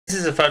This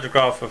is a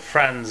photograph of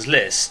Franz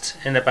Liszt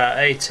in about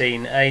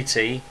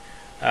 1880,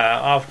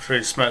 after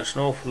he'd smoked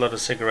an awful lot of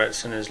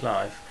cigarettes in his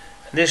life.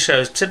 And this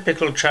shows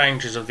typical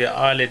changes of the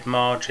eyelid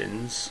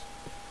margins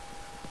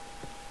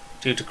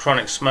due to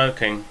chronic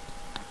smoking.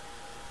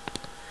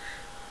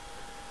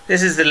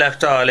 This is the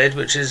left eyelid,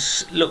 which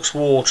looks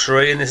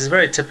watery, and this is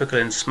very typical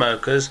in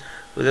smokers,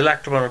 with the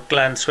lacrimal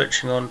gland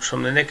switching on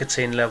from the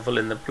nicotine level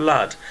in the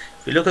blood.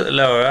 If you look at the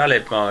lower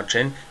eyelid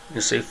margin, you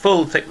can see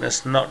full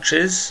thickness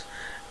notches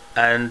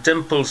and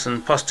dimples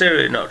and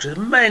posterior notches,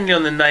 mainly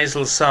on the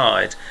nasal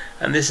side,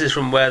 and this is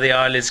from where the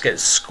eyelids get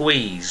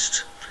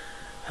squeezed.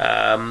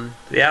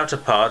 The outer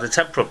part, the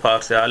temporal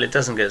part of the eyelid,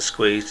 doesn't get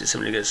squeezed, it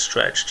simply gets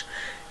stretched.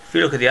 If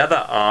you look at the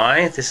other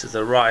eye, this is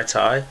the right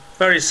eye,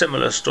 very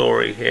similar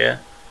story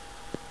here.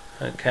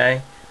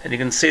 Okay, and you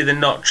can see the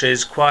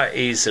notches quite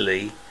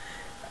easily.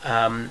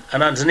 And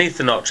underneath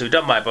the notch, if you've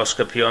done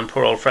Meiboscopy on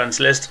poor old Franz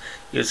Liszt,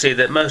 you'll see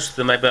that most of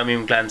the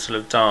meibomian glands will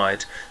have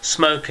died.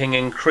 Smoking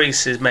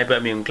increases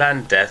meibomian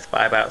gland death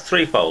by about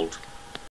threefold.